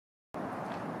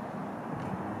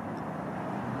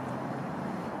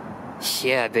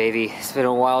Yeah, baby. It's been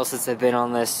a while since I've been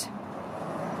on this.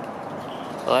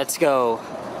 Let's go.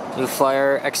 New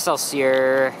Flyer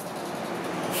Xcelsior.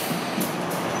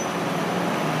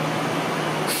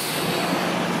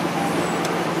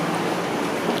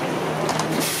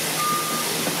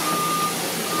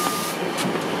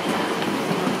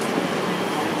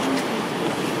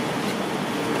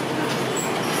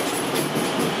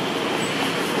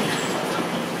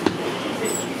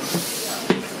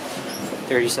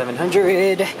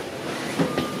 $3,700.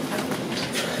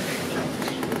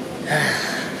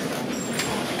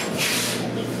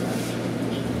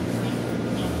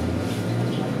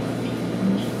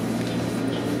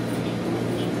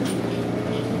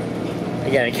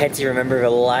 Again, I can't even remember the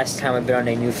last time I've been on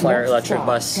a new Flyer electric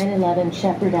bus. 1011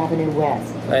 Shepherd Avenue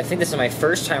West. But I think this is my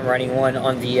first time riding one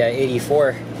on the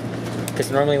 84.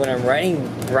 Because normally when I'm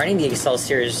riding the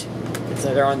Xcelsiors, it's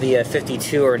either on the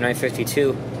 52 or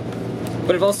 952.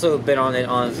 But I've also been on it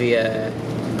on the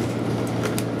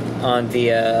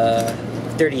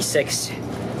 36.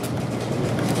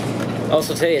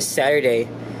 Also, today is Saturday.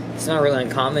 It's not really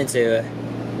uncommon to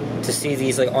see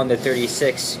these like on the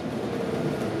 36.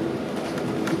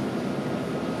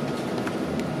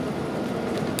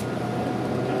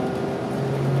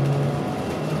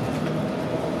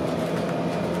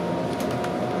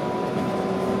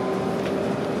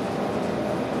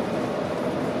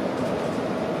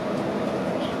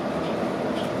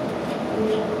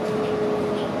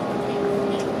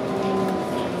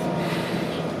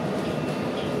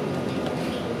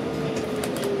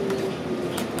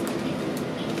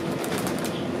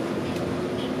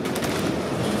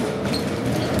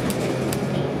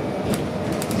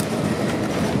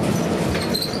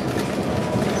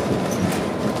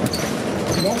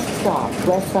 Next stop,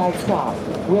 West Side Stop,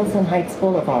 Wilson Heights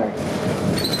Boulevard.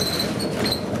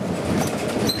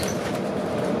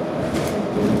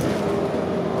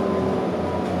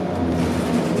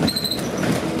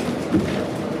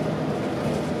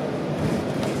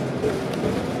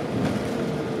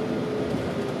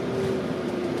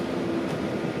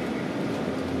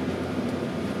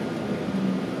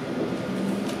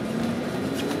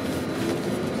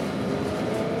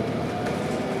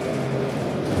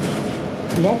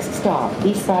 Next stop,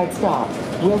 East Side Stop,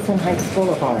 Wilson Heights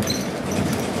Boulevard.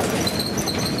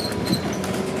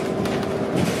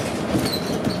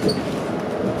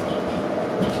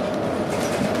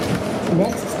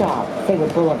 Next stop,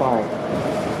 Haywood Boulevard.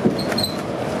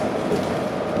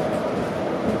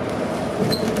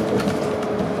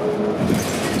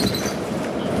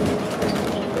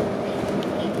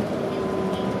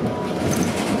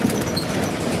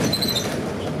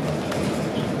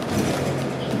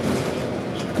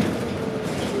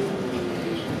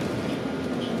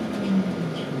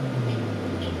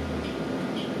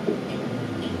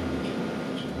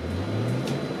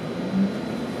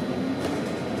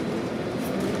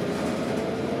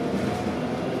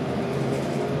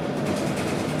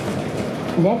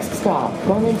 Next stop,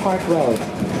 Gorman Park Road.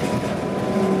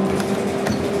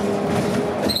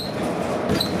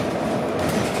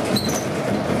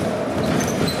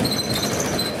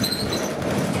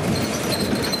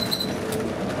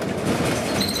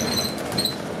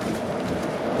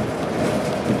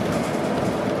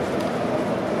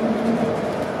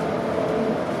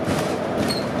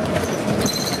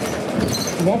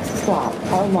 Next stop,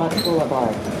 Armagh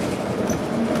Boulevard.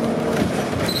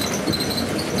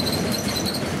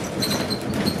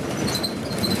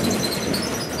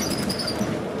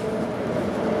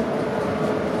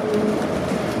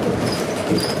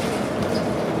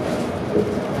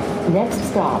 Next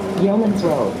stop, Yeoman's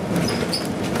Road.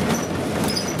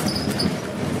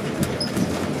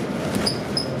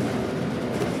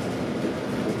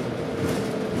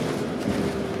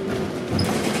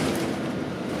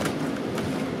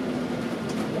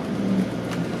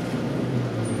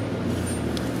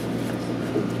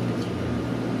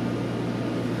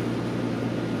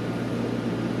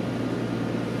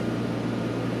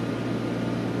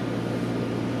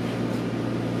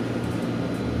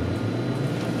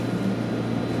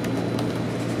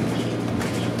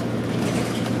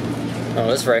 Oh,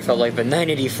 this is where I felt like the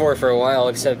 984 for a while,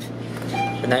 except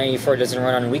the 984 doesn't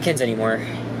run on weekends anymore.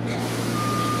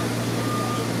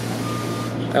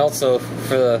 And also,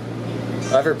 for the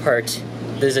other part,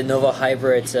 there's a Nova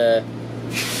Hybrid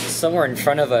somewhere in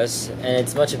front of us, and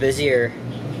it's much busier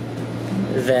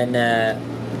than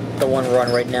the one we're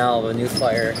on right now, the new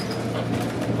Flyer.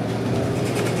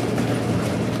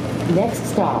 Next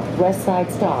stop, West Side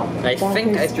Stop. I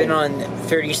think I've been on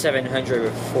 3700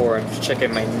 before. I'm just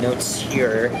checking my notes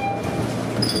here.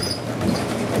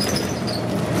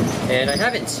 And I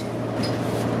haven't.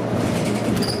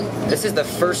 This is the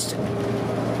first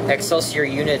Xcelsior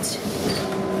unit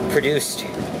produced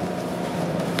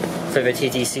for the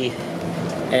TTC,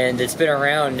 and it's been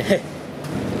around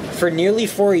for nearly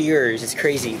 4 years. It's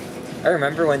crazy. I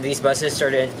remember when these buses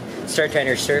started to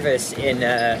enter service in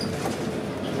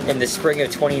the spring of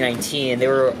 2019. They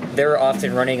were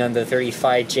often running on the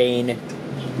 35 Jane,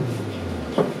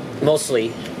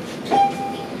 mostly,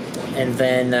 and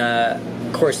then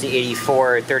of course the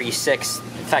 84, 36.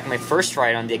 In fact, my first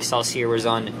ride on the Xcelsior was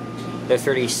on the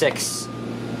 36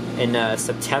 in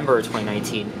September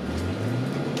 2019.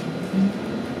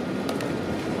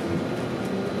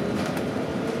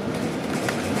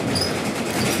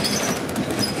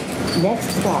 Next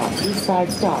stop, East Side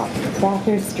stop,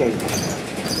 Bathurst Street.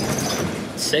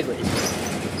 Sigley.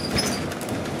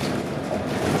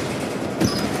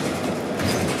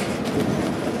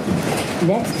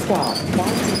 Next stop,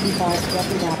 555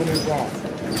 Shepherd Avenue West.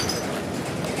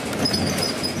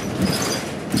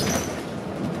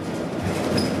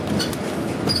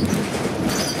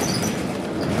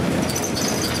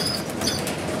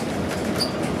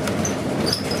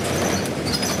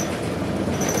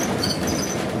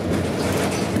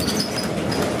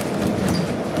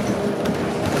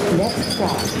 Next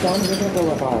stop, John River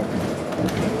Boulevard.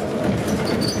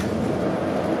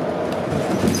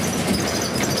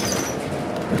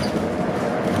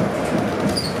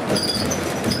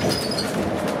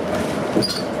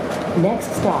 Next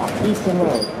stop, Easton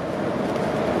Road.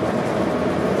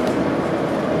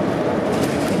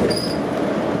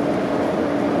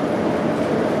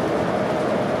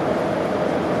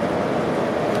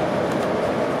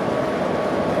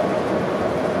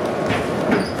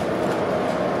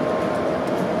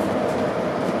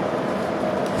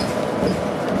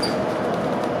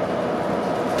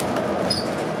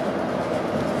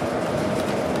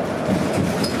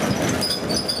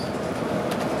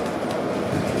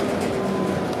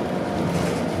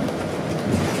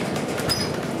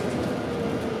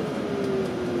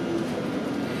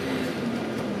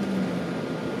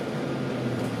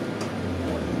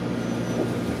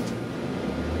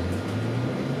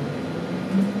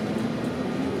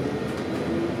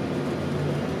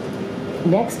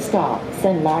 Next stop,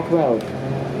 Senlac Road.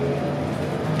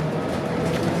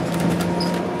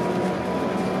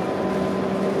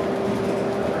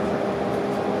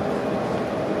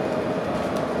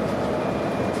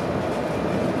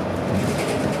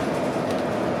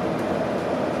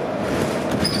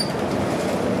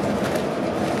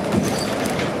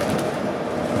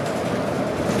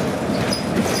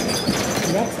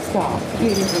 Next stop,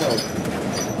 Peters Road.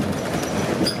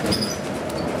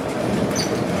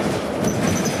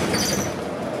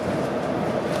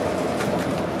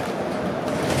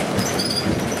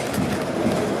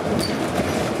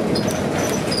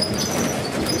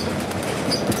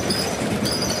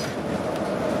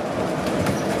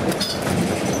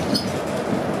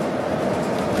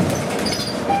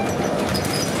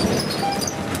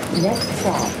 Next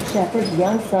stop, Shepherd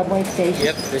Young Subway Station.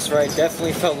 Yep, this ride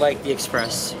definitely felt like the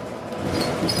Express.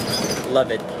 Love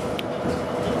it.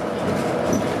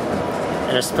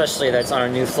 And especially that's on a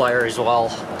new Flyer as well,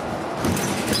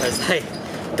 because I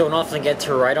don't often get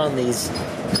to ride on these,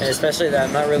 and especially that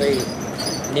I'm not really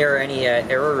near any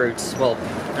arrow routes. Well,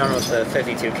 I don't know if the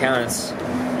 52 counts,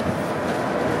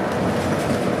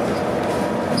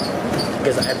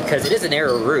 because it is an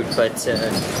arrow route, but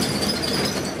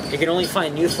you can only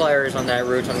find new Flyers on that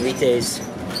route on weekdays.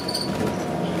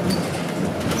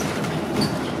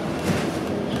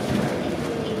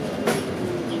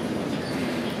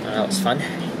 That was fun.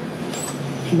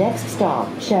 Next stop,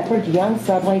 Shepherd Young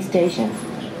Subway Station.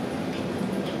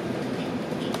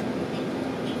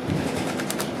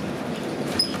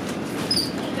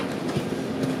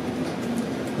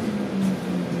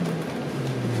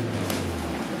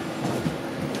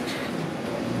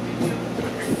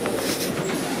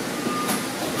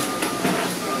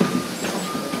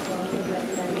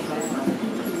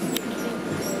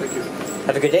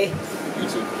 Have a good day. You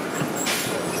too.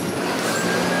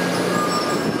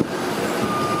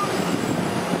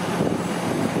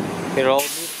 Good old new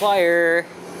Flyer.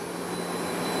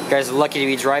 You guys are lucky to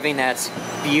be driving that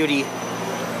beauty.